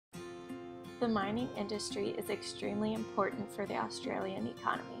The mining industry is extremely important for the Australian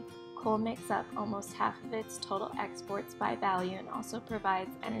economy. Coal makes up almost half of its total exports by value and also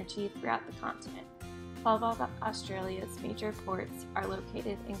provides energy throughout the continent. 12 of Australia's major ports are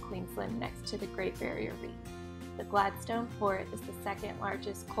located in Queensland next to the Great Barrier Reef. The Gladstone Port is the second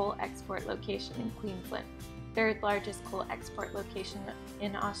largest coal export location in Queensland, third largest coal export location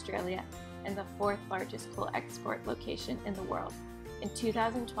in Australia, and the fourth largest coal export location in the world. In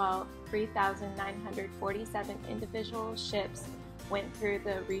 2012, 3,947 individual ships went through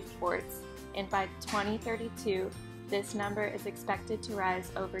the reef ports, and by 2032, this number is expected to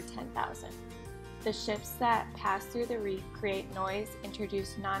rise over 10,000. The ships that pass through the reef create noise,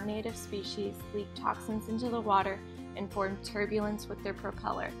 introduce non-native species, leak toxins into the water, and form turbulence with their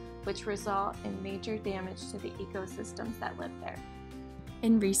propeller, which result in major damage to the ecosystems that live there.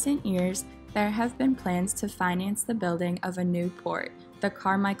 In recent years, there have been plans to finance the building of a new port, the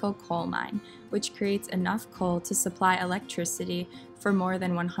Carmichael coal mine, which creates enough coal to supply electricity for more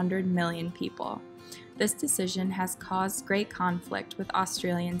than 100 million people. This decision has caused great conflict with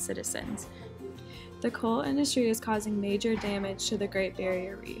Australian citizens. The coal industry is causing major damage to the Great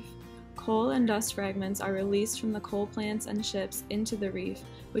Barrier Reef. Coal and dust fragments are released from the coal plants and ships into the reef,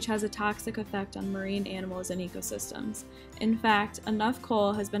 which has a toxic effect on marine animals and ecosystems. In fact, enough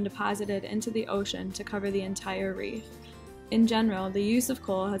coal has been deposited into the ocean to cover the entire reef. In general, the use of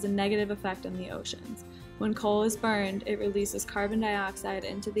coal has a negative effect on the oceans. When coal is burned, it releases carbon dioxide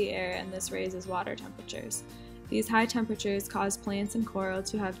into the air, and this raises water temperatures. These high temperatures cause plants and coral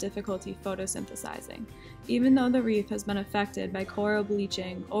to have difficulty photosynthesizing. Even though the reef has been affected by coral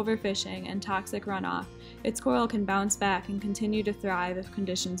bleaching, overfishing, and toxic runoff, its coral can bounce back and continue to thrive if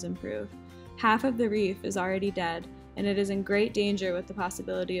conditions improve. Half of the reef is already dead, and it is in great danger with the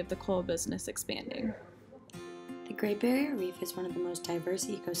possibility of the coal business expanding. The Great Barrier Reef is one of the most diverse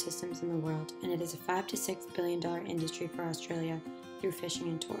ecosystems in the world, and it is a $5 to $6 billion industry for Australia through fishing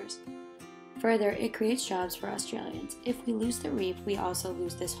and tours. Further, it creates jobs for Australians. If we lose the reef, we also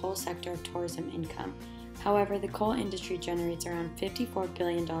lose this whole sector of tourism income. However, the coal industry generates around $54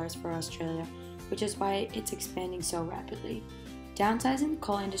 billion for Australia, which is why it's expanding so rapidly. Downsizing the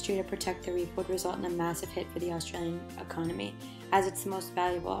coal industry to protect the reef would result in a massive hit for the Australian economy, as it's the most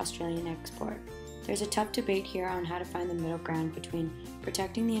valuable Australian export. There's a tough debate here on how to find the middle ground between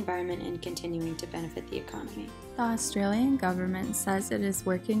protecting the environment and continuing to benefit the economy. The Australian government says it is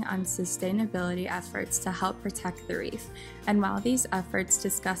working on sustainability efforts to help protect the reef, and while these efforts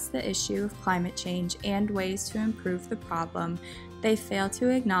discuss the issue of climate change and ways to improve the problem, they fail to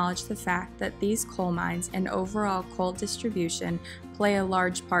acknowledge the fact that these coal mines and overall coal distribution play a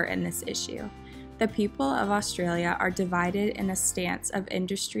large part in this issue. The people of Australia are divided in a stance of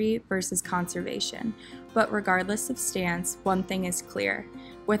industry versus conservation, but regardless of stance, one thing is clear.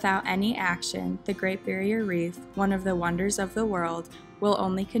 Without any action, the Great Barrier Reef, one of the wonders of the world, will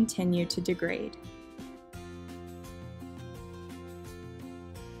only continue to degrade.